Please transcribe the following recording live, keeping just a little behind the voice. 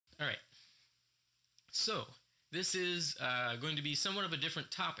So, this is going to be somewhat of a different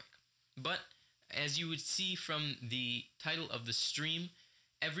topic, but as you would see from the title of the stream,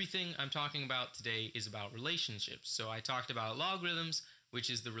 everything I'm talking about today is about relationships. So I talked about logarithms, which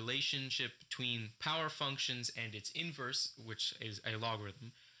is the relationship between power functions and its inverse, which is a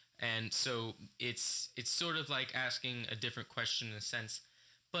logarithm. And so it's sort of like asking a different question in a sense.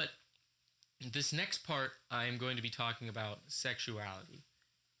 But this next part, I am going to be talking about sexuality.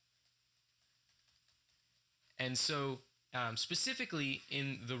 And so, specifically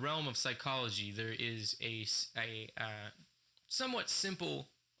in the realm of psychology, there is a somewhat simple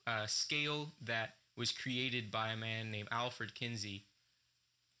scale that was created by a man named Alfred Kinsey.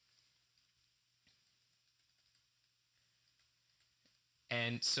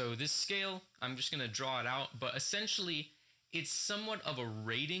 And so this scale, I'm just going to draw it out, but essentially it's somewhat of a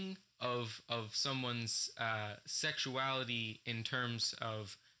rating of someone's sexuality in terms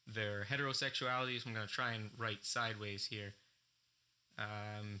of their heterosexuality. So I'm going to try and write sideways here.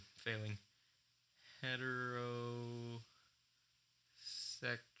 Failing.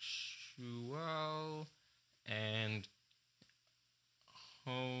 Heterosexual and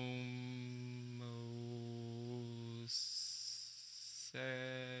homosexual.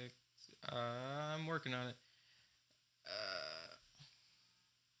 I'm working on it.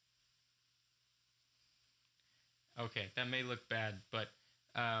 Okay, that may look bad, but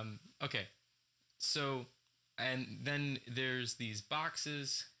okay. So, and then there's these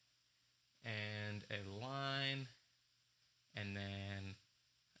boxes and a line, and then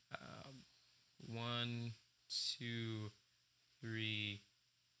 1, 2, 3,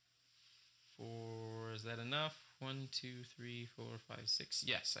 4. Is that enough? 1, 2, 3, 4, 5, 6.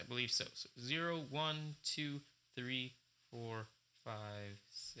 Yes, I believe so. So 0, 1, 2, 3, 4, 5,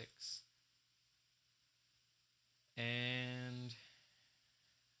 6. And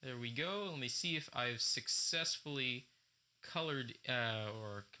there we go. Let me see if I've successfully colored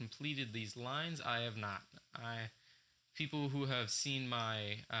or completed these lines. I have not. People who have seen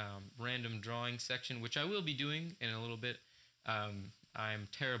my random drawing section, which I will be doing in a little bit, I'm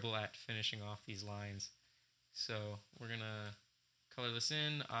terrible at finishing off these lines. So we're going to color this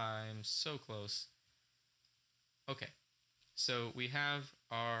in. I'm so close. Okay. So we have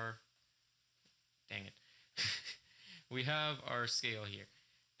our... Dang it. We have our scale here.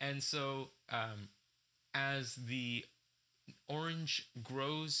 And so as the orange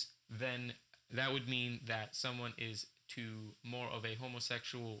grows, then that would mean that someone is to more of a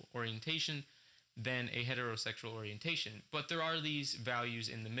homosexual orientation than a heterosexual orientation. But there are these values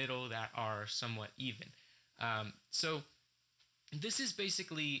in the middle that are somewhat even. So this is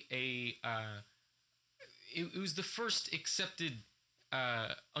basically it was the first accepted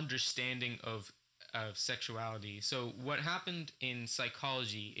understanding of sexuality. So what happened in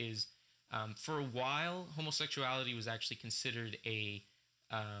psychology is for a while, homosexuality was actually considered a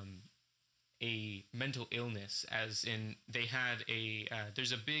mental illness, as in they had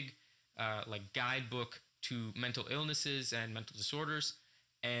there's a big like guidebook to mental illnesses and mental disorders,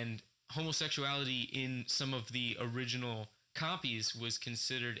 and homosexuality in some of the original copies was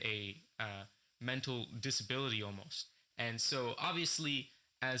considered a mental disability almost. And so obviously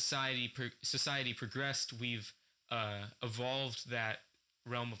as society progressed, we've evolved that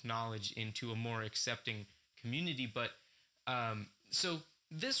realm of knowledge into a more accepting community. But so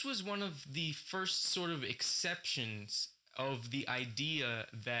this was one of the first sort of exceptions of the idea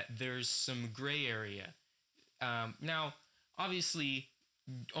that there's some gray area. Now, obviously,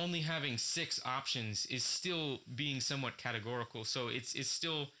 only having 6 options is still being somewhat categorical. So it's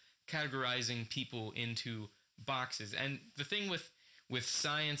still categorizing people into boxes. And the thing with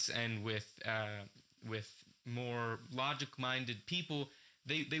science and with more logic-minded people,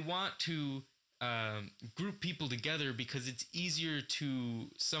 they want to group people together because it's easier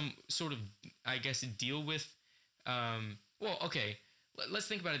to some sort of, I guess, deal with. Well, okay, let's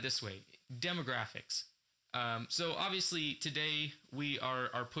think about it this way: demographics. So obviously today we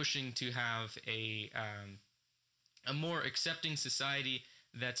are pushing to have a more accepting society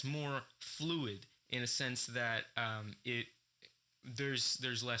that's more fluid, in a sense that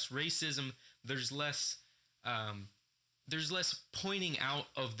there's less racism, there's less pointing out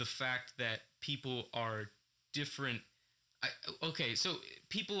of the fact that people are different. Okay, so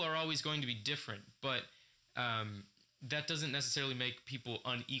people are always going to be different, but that doesn't necessarily make people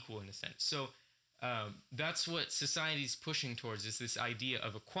unequal in a sense. So that's what society's pushing towards, is this idea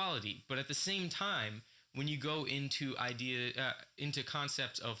of equality. But at the same time, when you go into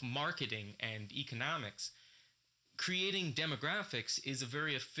concepts of marketing and economics, creating demographics is a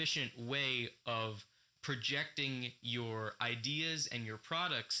very efficient way of projecting your ideas and your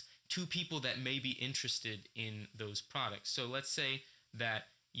products to people that may be interested in those products. So let's say that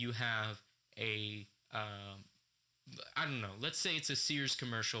you have a I don't know. Let's say it's a Sears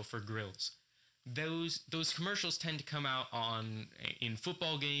commercial for grills. Those commercials tend to come out on in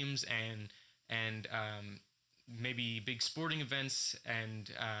football games and maybe big sporting events, and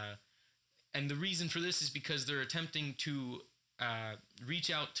the reason for this is because they're attempting to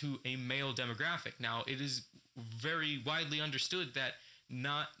reach out to a male demographic. Now, it is very widely understood that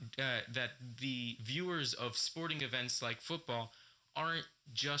not that the viewers of sporting events like football aren't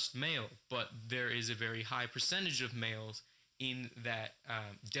just male, but there is a very high percentage of males in that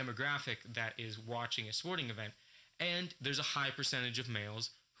demographic that is watching a sporting event, and there's a high percentage of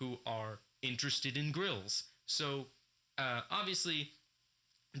males who are interested in grills. So obviously,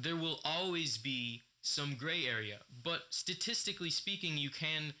 there will always be some gray area, but statistically speaking, you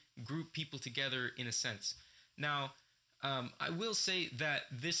can group people together in a sense. Now, I will say that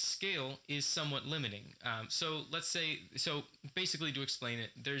this scale is somewhat limiting. So let's say, so basically to explain it,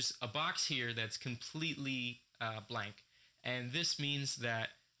 there's a box here that's completely blank. And this means that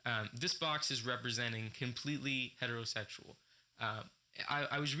this box is representing completely heterosexual.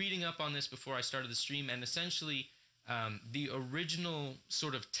 I was reading up on this before I started the stream, and essentially the original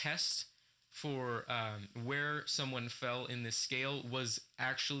sort of test for where someone fell in this scale was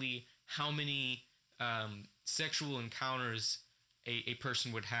actually how many sexual encounters a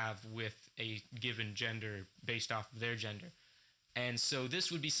person would have with a given gender based off of their gender. And so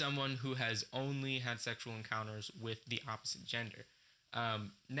this would be someone who has only had sexual encounters with the opposite gender.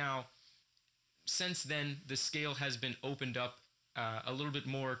 Now, since then, the scale has been opened up a little bit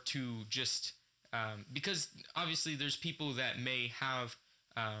more to just because obviously there's people that may have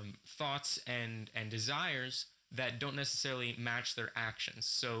thoughts and desires that don't necessarily match their actions.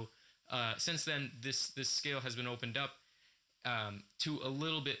 So since then, this scale has been opened up to a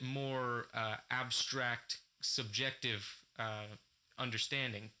little bit more abstract, subjective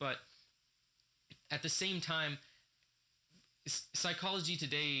understanding. But at the same time, psychology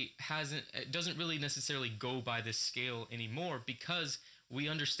today doesn't really necessarily go by this scale anymore, because we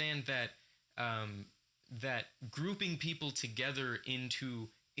understand that that grouping people together into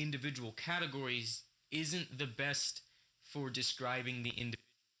individual categories isn't the best for describing the individual.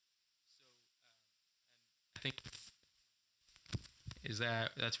 So I think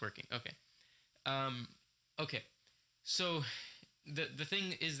that's working. Okay. Okay. So the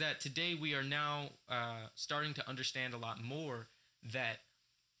thing is that today we are now starting to understand a lot more that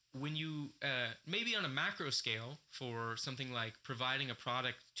when you maybe on a macro scale for something like providing a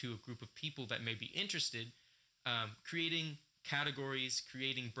product to a group of people that may be interested, creating categories,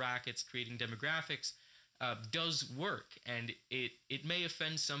 creating brackets, creating demographics does work, and it may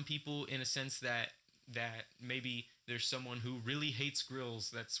offend some people in a sense that maybe there's someone who really hates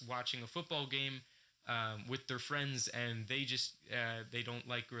grills that's watching a football game with their friends, and they don't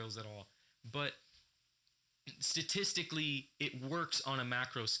like grills at all. But statistically, it works on a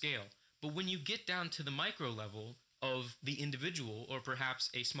macro scale. But when you get down to the micro level of the individual, or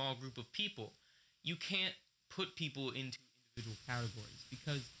perhaps a small group of people, you can't put people into individual categories,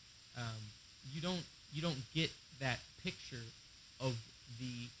 because you don't get that picture of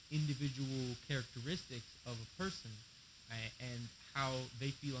the individual characteristics of a person and how they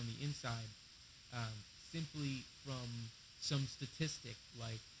feel on the inside simply from some statistic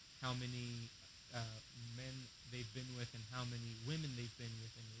like how many men they've been with and how many women they've been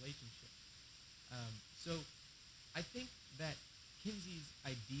with in relationships. So I think that Kinsey's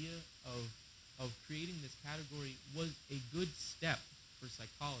idea of creating this category was a good step for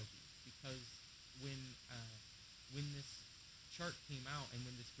psychology, because when this chart came out and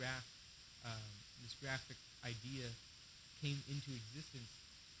when this graphic idea came into existence,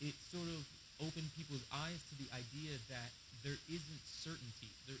 it sort of opened people's eyes to the idea that there isn't certainty,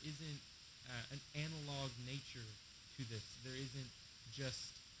 there isn't an analog nature to this. There isn't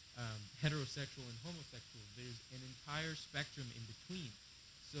just heterosexual and homosexual. There's an entire spectrum in between.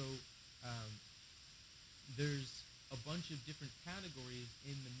 So there's a bunch of different categories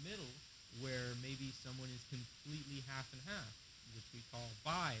in the middle where maybe someone is completely half and half, which we call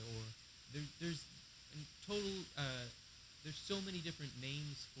bi, or there's in total there's so many different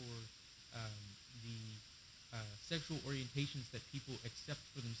names for the sexual orientations that people accept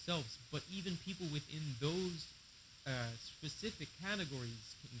for themselves. But even people within those specific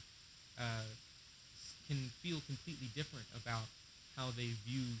categories can feel completely different about how they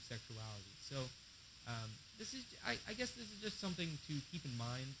view sexuality. So I guess this is just something to keep in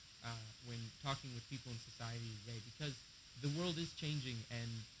mind when talking with people in society today, because the world is changing,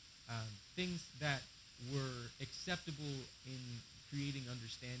 and things that were acceptable in creating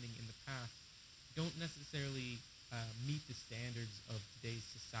understanding in the past don't necessarily meet the standards of today's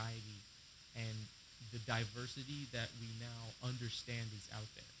society and the diversity that we now understand is out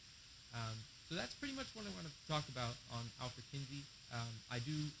there. So that's pretty much what I want to talk about on Alfred Kinsey. I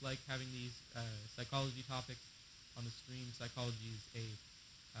do like having these psychology topics on the stream. Psychology is a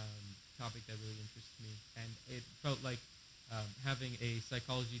topic that really interests me, and it felt like having a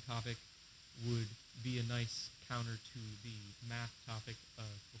psychology topic would be a nice counter to the math topic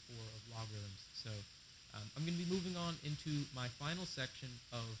before of logarithms. So I'm going to be moving on into my final section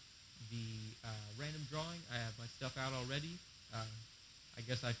of the random drawing. I have my stuff out already. I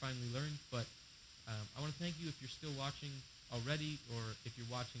guess I finally learned, but I want to thank you if you're still watching already, or if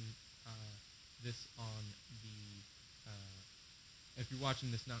you're watching this on the if you're watching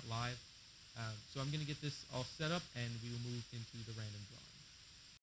this not live. So I'm going to get this all set up, and we will move into the random drawing.